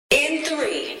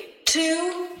3,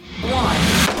 2, 1.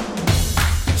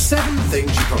 7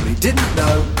 things you probably didn't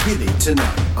know you need to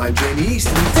know. I'm Jamie East,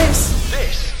 and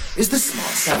this is the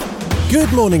Smart 7.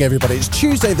 Good morning, everybody. It's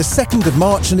Tuesday, the 2nd of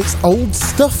March, and it's Old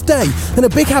Stuff Day. And a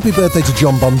big happy birthday to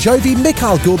John Bon Jovi,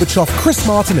 Mikhail Gorbachev, Chris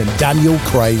Martin, and Daniel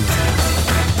Craig.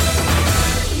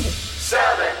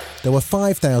 There were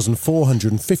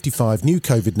 5,455 new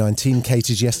COVID-19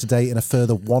 cases yesterday and a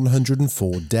further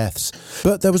 104 deaths.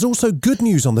 But there was also good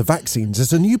news on the vaccines,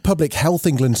 as a new Public Health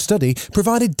England study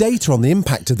provided data on the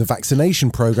impact of the vaccination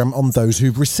programme on those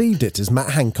who've received it, as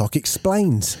Matt Hancock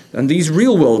explains. And these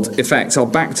real-world effects are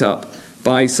backed up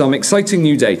by some exciting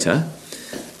new data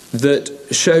that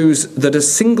shows that a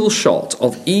single shot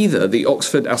of either the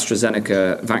Oxford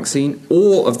AstraZeneca vaccine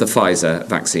or of the Pfizer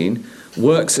vaccine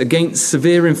works against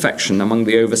severe infection among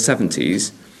the over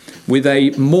 70s with a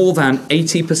more than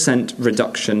 80%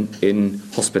 reduction in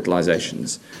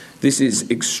hospitalisations. This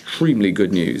is extremely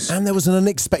good news. And there was an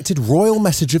unexpected royal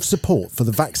message of support for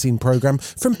the vaccine programme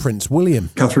from Prince William.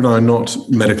 Catherine and I are not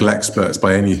medical experts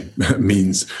by any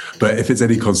means, but if it's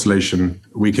any consolation,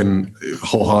 we can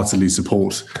wholeheartedly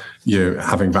support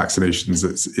having vaccinations.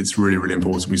 It's really, really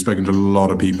important. We've spoken to a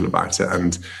lot of people about it,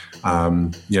 and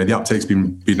the uptake's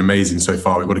been amazing so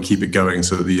far. We've got to keep it going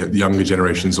so that the younger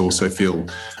generations also feel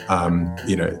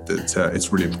that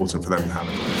it's really important for them to have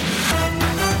it.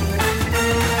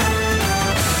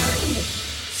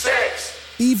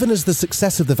 Even as the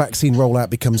success of the vaccine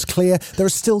rollout becomes clear, there are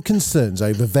still concerns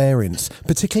over variants,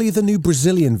 particularly the new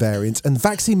Brazilian variant, and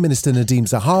Vaccine Minister Nadhim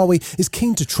Zahawi is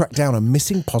keen to track down a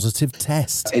missing positive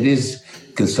test. It is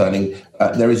concerning.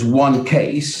 There is one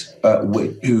case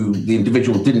who the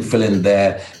individual didn't fill in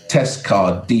their test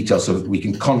card details so that we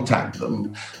can contact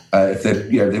them. If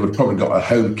they would have probably got a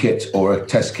home kit or a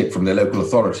test kit from their local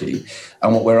authority.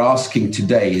 And what we're asking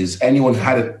today is anyone who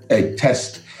had a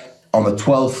test on the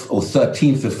 12th or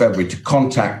 13th of February to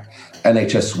contact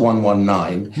NHS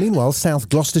 119. Meanwhile, South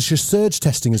Gloucestershire surge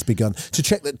testing has begun to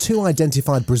check that 2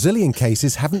 identified Brazilian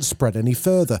cases haven't spread any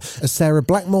further, as Sarah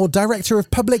Blackmore, Director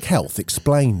of Public Health,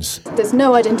 explains. There's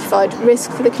no identified risk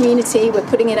for the community. We're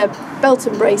putting in a belt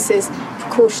and braces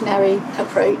precautionary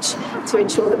approach to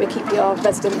ensure that we're keeping our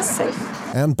residents safe.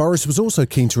 And Boris was also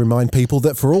keen to remind people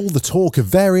that for all the talk of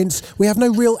variants, we have no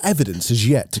real evidence as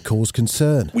yet to cause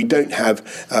concern. We don't have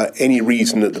any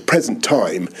reason at the present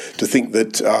time to think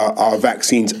that our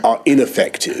vaccines are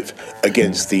ineffective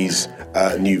against these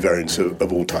new variants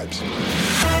of all types.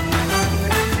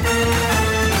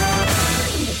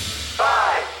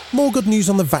 More good news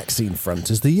on the vaccine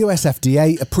front, as the US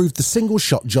FDA approved the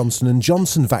single-shot Johnson &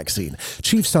 Johnson vaccine.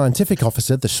 Chief Scientific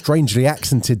Officer, the strangely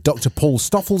accented Dr. Paul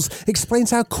Stoffels,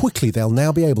 explains how quickly they'll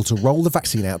now be able to roll the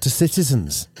vaccine out to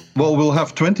citizens. Well, we'll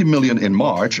have 20 million in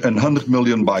March and 100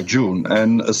 million by June.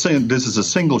 And this is a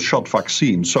single-shot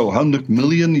vaccine, so 100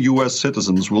 million US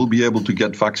citizens will be able to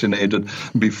get vaccinated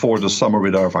before the summer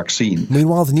with our vaccine.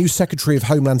 Meanwhile, the new Secretary of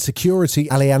Homeland Security,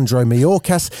 Alejandro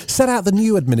Mayorkas, set out the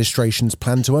new administration's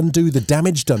plan to undo the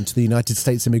damage done to the United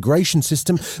States immigration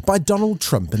system by Donald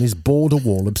Trump and his border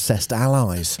wall-obsessed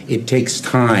allies. It takes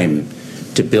time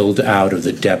to build out of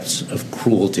the depths of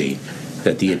cruelty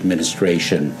that the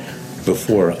administration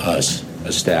before us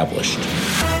established.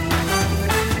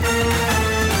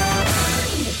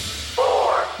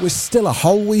 We're still a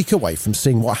whole week away from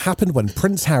seeing what happened when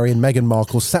Prince Harry and Meghan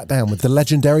Markle sat down with the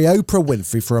legendary Oprah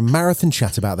Winfrey for a marathon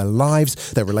chat about their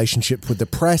lives, their relationship with the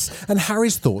press, and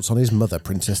Harry's thoughts on his mother,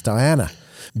 Princess Diana.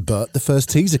 But the first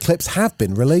teaser clips have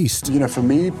been released. For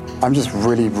me, I'm just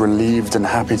really relieved and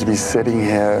happy to be sitting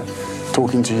here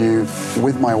talking to you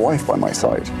with my wife by my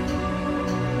side.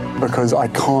 Because I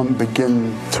can't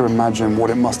begin to imagine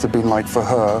what it must have been like for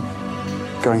her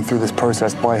going through this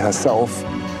process by herself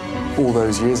all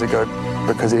those years ago,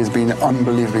 because it has been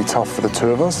unbelievably tough for the two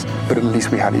of us, but at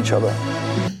least we had each other.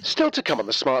 Still to come on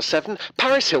the Smart 7,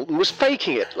 Paris Hilton was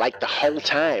faking it like the whole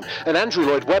time, and Andrew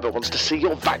Lloyd Webber wants to see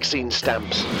your vaccine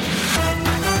stamps.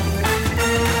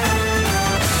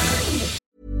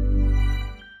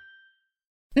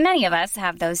 Many of us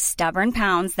have those stubborn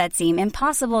pounds that seem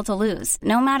impossible to lose,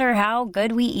 no matter how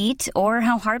good we eat or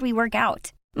how hard we work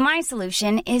out. My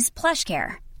solution is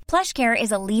PlushCare. PlushCare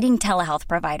is a leading telehealth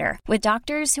provider with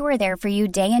doctors who are there for you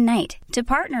day and night to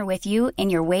partner with you in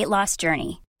your weight loss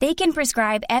journey. They can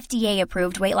prescribe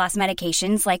FDA-approved weight loss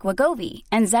medications like Wegovy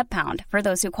and Zepbound for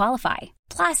those who qualify.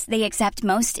 Plus, they accept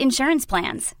most insurance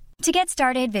plans. To get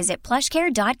started, visit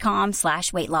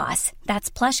plushcare.com/weightloss. That's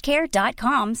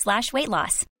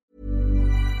plushcare.com/weightloss.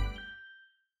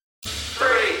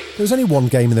 There was only one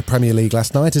game in the Premier League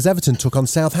last night as Everton took on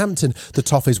Southampton. The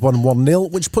Toffees won 1-0,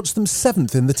 which puts them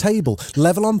 7th in the table,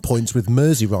 level on points with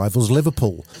Mersey rivals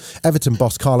Liverpool. Everton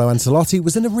boss Carlo Ancelotti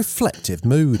was in a reflective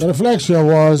mood. The reflection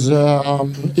was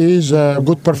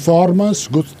good performance,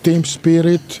 good team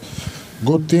spirit,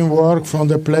 good teamwork from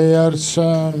the players.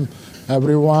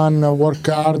 Everyone worked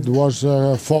hard, was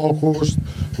focused.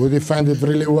 We defended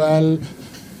really well.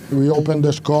 We opened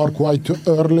the score quite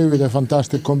early with a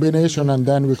fantastic combination, and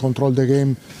then we controlled the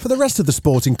game. For the rest of the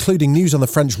sport, including news on the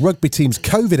French rugby team's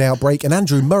COVID outbreak and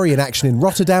Andrew Murray in action in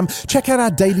Rotterdam, check out our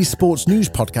daily sports news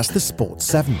podcast, The Sport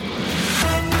 7.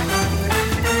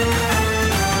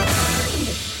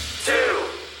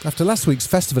 After last week's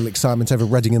festival excitement over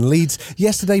Reading and Leeds,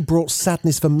 yesterday brought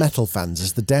sadness for metal fans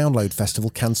as the Download Festival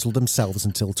cancelled themselves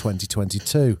until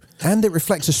 2022. And it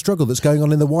reflects a struggle that's going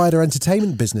on in the wider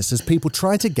entertainment business as people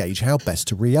try to gauge how best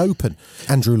to reopen.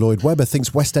 Andrew Lloyd Webber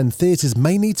thinks West End theatres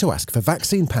may need to ask for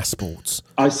vaccine passports.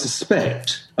 I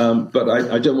suspect, but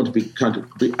I don't want to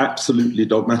be absolutely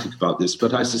dogmatic about this,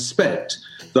 but I suspect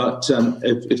that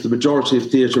if the majority of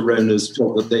theatre owners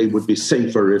thought that they would be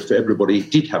safer if everybody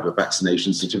did have a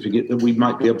vaccination certificate, that we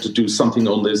might be able to do something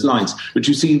on those lines. But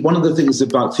you see, one of the things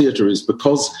about theatre is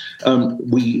because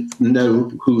we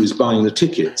know who is buying the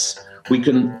tickets, we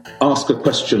can ask a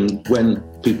question when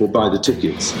people buy the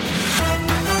tickets.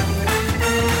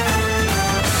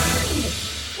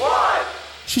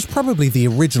 She's probably the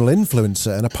original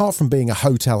influencer, and apart from being a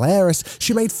hotel heiress,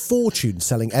 she made fortunes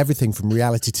selling everything from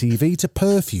reality TV to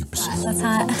perfumes. That's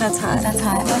hot. That's hot. That's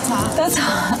hot. That's hot. That's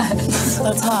hot.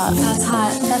 That's hot. That's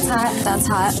hot. That's hot. That's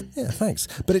hot. Yeah, thanks.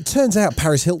 But it turns out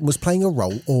Paris Hilton was playing a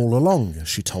role all along, as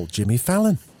she told Jimmy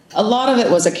Fallon. A lot of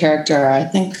it was a character, I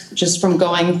think, just from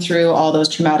going through all those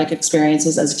traumatic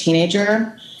experiences as a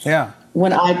teenager. Yeah.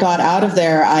 When I got out of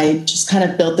there, I just kind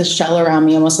of built this shell around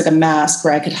me, almost like a mask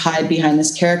where I could hide behind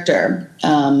this character.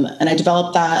 And I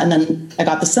developed that, and then I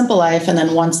got the simple life. And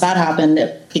then once that happened,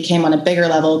 it became on a bigger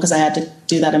level because I had to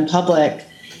do that in public.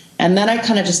 And then I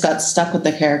kind of just got stuck with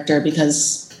the character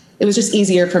because it was just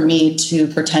easier for me to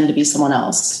pretend to be someone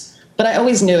else. But I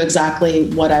always knew exactly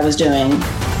what I was doing.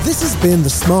 This has been The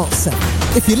Smart 7.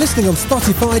 If you're listening on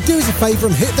Spotify, do us a favour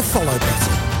and hit the follow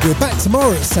button. We're back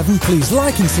tomorrow at 7. Please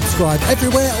like and subscribe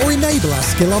everywhere or enable our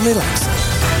skill on Alexa.